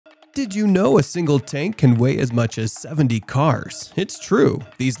Did you know a single tank can weigh as much as 70 cars? It's true,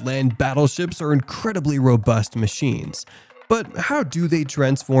 these land battleships are incredibly robust machines. But how do they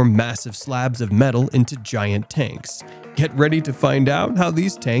transform massive slabs of metal into giant tanks? Get ready to find out how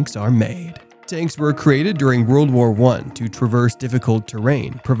these tanks are made. Tanks were created during World War I to traverse difficult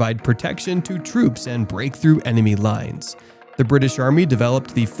terrain, provide protection to troops, and break through enemy lines. The British Army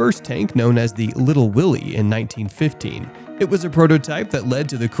developed the first tank known as the Little Willie in 1915. It was a prototype that led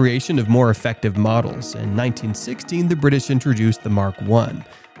to the creation of more effective models. In 1916, the British introduced the Mark I,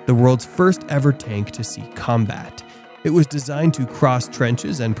 the world's first ever tank to see combat. It was designed to cross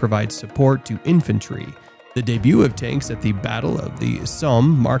trenches and provide support to infantry. The debut of tanks at the Battle of the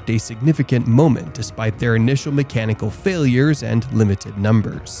Somme marked a significant moment despite their initial mechanical failures and limited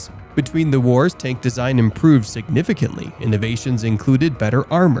numbers. Between the wars, tank design improved significantly. Innovations included better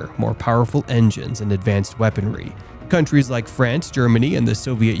armor, more powerful engines, and advanced weaponry. Countries like France, Germany, and the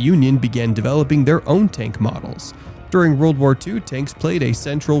Soviet Union began developing their own tank models. During World War II, tanks played a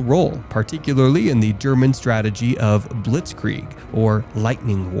central role, particularly in the German strategy of Blitzkrieg, or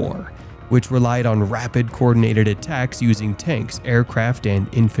lightning war, which relied on rapid, coordinated attacks using tanks, aircraft,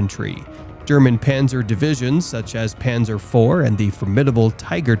 and infantry. German panzer divisions such as Panzer IV and the formidable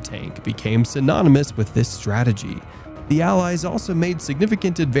Tiger tank became synonymous with this strategy. The Allies also made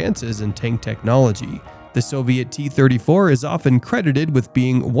significant advances in tank technology. The Soviet T-34 is often credited with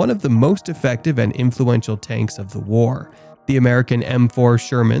being one of the most effective and influential tanks of the war. The American M4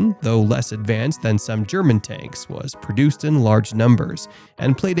 Sherman, though less advanced than some German tanks, was produced in large numbers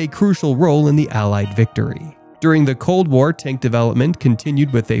and played a crucial role in the Allied victory. During the Cold War, tank development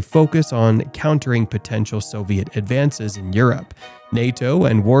continued with a focus on countering potential Soviet advances in Europe. NATO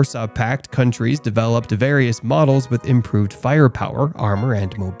and Warsaw Pact countries developed various models with improved firepower, armor,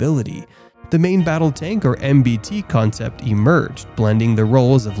 and mobility. The main battle tank or MBT concept emerged, blending the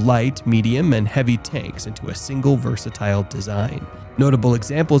roles of light, medium, and heavy tanks into a single versatile design. Notable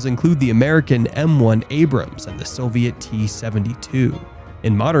examples include the American M1 Abrams and the Soviet T-72.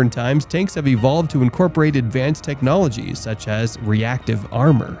 In modern times, tanks have evolved to incorporate advanced technologies such as reactive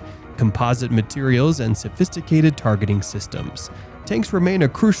armor, composite materials, and sophisticated targeting systems. Tanks remain a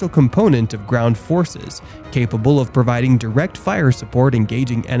crucial component of ground forces, capable of providing direct fire support,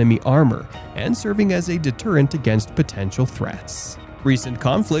 engaging enemy armor, and serving as a deterrent against potential threats. Recent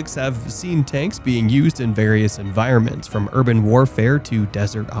conflicts have seen tanks being used in various environments, from urban warfare to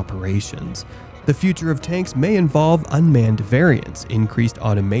desert operations. The future of tanks may involve unmanned variants, increased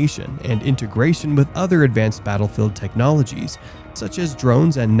automation, and integration with other advanced battlefield technologies, such as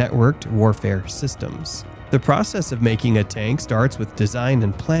drones and networked warfare systems. The process of making a tank starts with design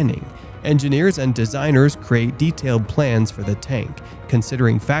and planning. Engineers and designers create detailed plans for the tank,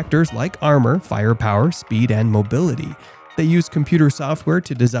 considering factors like armor, firepower, speed, and mobility. They use computer software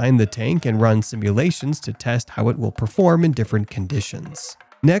to design the tank and run simulations to test how it will perform in different conditions.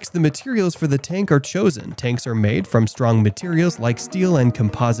 Next, the materials for the tank are chosen. Tanks are made from strong materials like steel and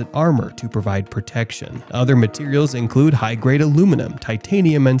composite armor to provide protection. Other materials include high-grade aluminum,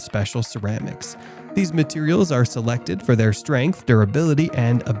 titanium, and special ceramics. These materials are selected for their strength, durability,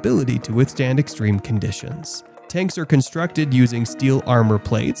 and ability to withstand extreme conditions. Tanks are constructed using steel armor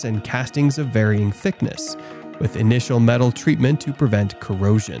plates and castings of varying thickness, with initial metal treatment to prevent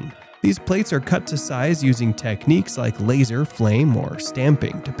corrosion. These plates are cut to size using techniques like laser, flame, or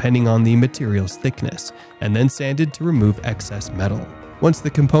stamping, depending on the material's thickness, and then sanded to remove excess metal. Once the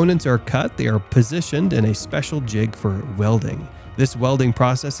components are cut, they are positioned in a special jig for welding. This welding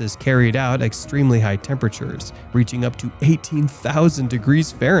process is carried out at extremely high temperatures, reaching up to 18,000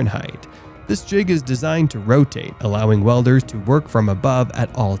 degrees Fahrenheit. This jig is designed to rotate, allowing welders to work from above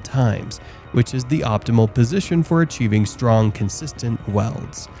at all times, which is the optimal position for achieving strong, consistent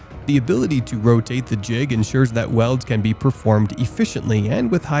welds. The ability to rotate the jig ensures that welds can be performed efficiently and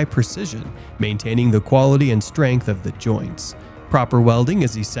with high precision, maintaining the quality and strength of the joints. Proper welding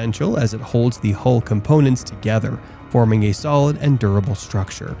is essential as it holds the hull components together, forming a solid and durable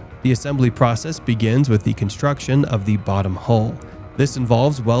structure. The assembly process begins with the construction of the bottom hull. This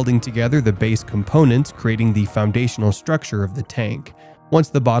involves welding together the base components, creating the foundational structure of the tank. Once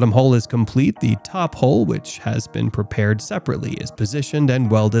the bottom hull is complete, the top hull, which has been prepared separately, is positioned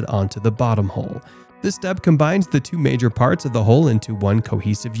and welded onto the bottom hull. This step combines the two major parts of the hull into one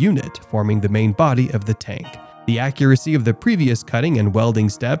cohesive unit, forming the main body of the tank. The accuracy of the previous cutting and welding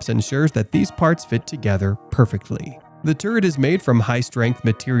steps ensures that these parts fit together perfectly. The turret is made from high-strength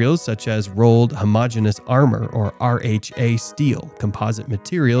materials such as rolled homogeneous armor or RHA steel, composite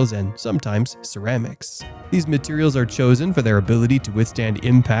materials, and sometimes ceramics. These materials are chosen for their ability to withstand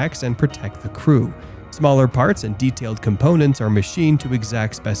impacts and protect the crew. Smaller parts and detailed components are machined to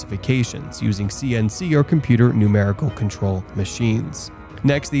exact specifications using CNC or computer numerical control machines.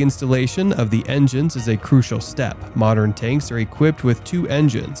 Next, the installation of the engines is a crucial step. Modern tanks are equipped with two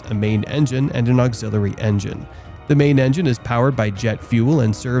engines, a main engine and an auxiliary engine. The main engine is powered by jet fuel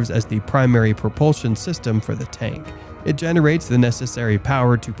and serves as the primary propulsion system for the tank. It generates the necessary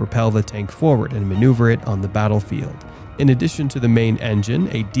power to propel the tank forward and maneuver it on the battlefield. In addition to the main engine,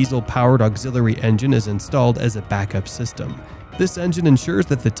 a diesel-powered auxiliary engine is installed as a backup system. This engine ensures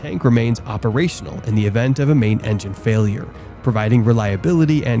that the tank remains operational in the event of a main engine failure, providing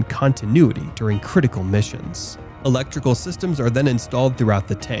reliability and continuity during critical missions. Electrical systems are then installed throughout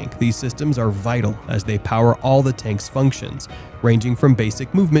the tank. These systems are vital as they power all the tank's functions, ranging from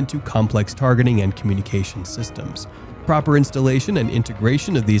basic movement to complex targeting and communication systems. Proper installation and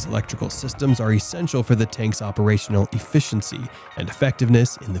integration of these electrical systems are essential for the tank's operational efficiency and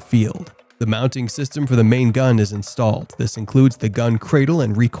effectiveness in the field. The mounting system for the main gun is installed. This includes the gun cradle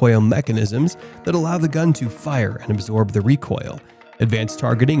and recoil mechanisms that allow the gun to fire and absorb the recoil. Advanced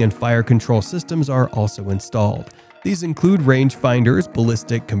targeting and fire control systems are also installed. These include rangefinders,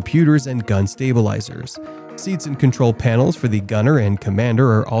 ballistic computers, and gun stabilizers. Seats and control panels for the gunner and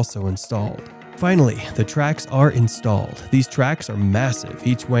commander are also installed. Finally, the tracks are installed. These tracks are massive,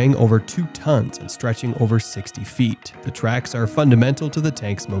 each weighing over 2 tons and stretching over 60 feet. The tracks are fundamental to the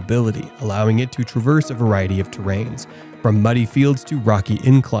tank's mobility, allowing it to traverse a variety of terrains, from muddy fields to rocky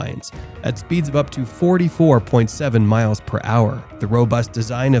inclines, at speeds of up to 44.7 miles per hour. The robust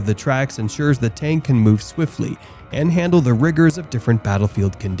design of the tracks ensures the tank can move swiftly and handle the rigors of different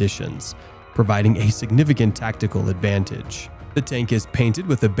battlefield conditions, providing a significant tactical advantage. The tank is painted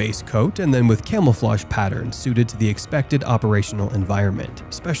with a base coat and then with camouflage patterns suited to the expected operational environment.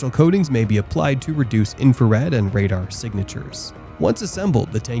 Special coatings may be applied to reduce infrared and radar signatures. Once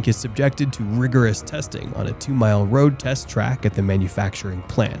assembled, the tank is subjected to rigorous testing on a 2-mile road test track at the manufacturing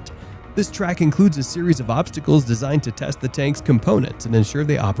plant. This track includes a series of obstacles designed to test the tank's components and ensure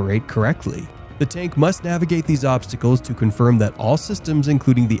they operate correctly. The tank must navigate these obstacles to confirm that all systems,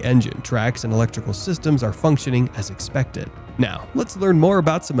 including the engine, tracks, and electrical systems, are functioning as expected. Now, let's learn more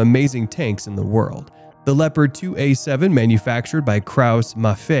about some amazing tanks in the world. The Leopard 2A7, manufactured by Krauss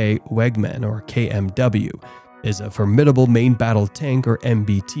Maffei Wegmann, or KMW, is a formidable main battle tank, or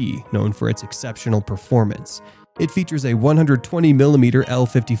MBT, known for its exceptional performance. It features a 120mm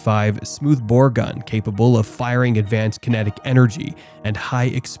L55 smoothbore gun capable of firing advanced kinetic energy and high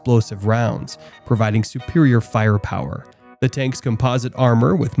explosive rounds, providing superior firepower. The tank's composite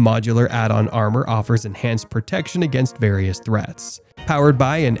armor with modular add-on armor offers enhanced protection against various threats. Powered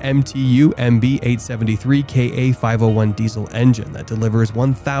by an MTU MB873 KA501 diesel engine that delivers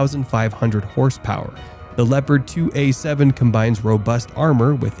 1,500 horsepower, the Leopard 2A7 combines robust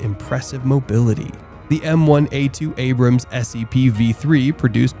armor with impressive mobility. The M1A2 Abrams SEP V3,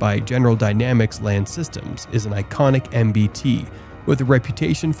 produced by General Dynamics Land Systems, is an iconic MBT with a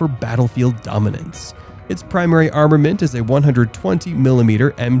reputation for battlefield dominance. Its primary armament is a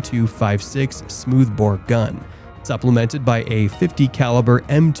 120mm M256 smoothbore gun, supplemented by a 50 caliber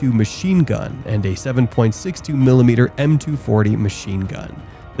M2 machine gun and a 7.62mm M240 machine gun.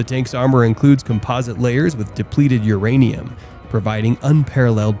 The tank's armor includes composite layers with depleted uranium, providing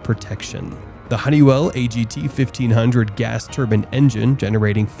unparalleled protection. The Honeywell AGT 1500 gas turbine engine,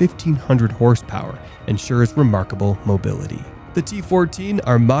 generating 1,500 horsepower, ensures remarkable mobility. The T-14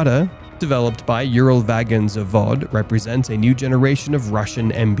 Armata, developed by Uralwagen Zawod, represents a new generation of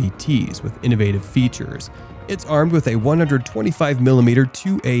Russian MBTs with innovative features. It's armed with a 125mm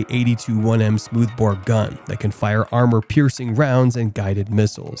 2A82-1M smoothbore gun that can fire armor-piercing rounds and guided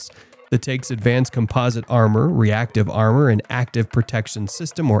missiles. The tank's advanced composite armor, reactive armor, and active protection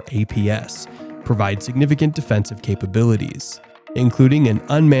system, or APS, provide significant defensive capabilities, including an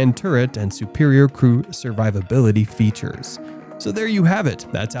unmanned turret and superior crew survivability features. So there you have it.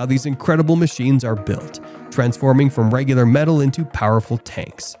 That's how these incredible machines are built, transforming from regular metal into powerful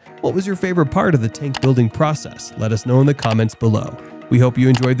tanks. What was your favorite part of the tank building process? Let us know in the comments below. We hope you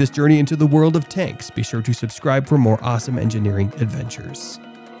enjoyed this journey into the world of tanks. Be sure to subscribe for more awesome engineering adventures.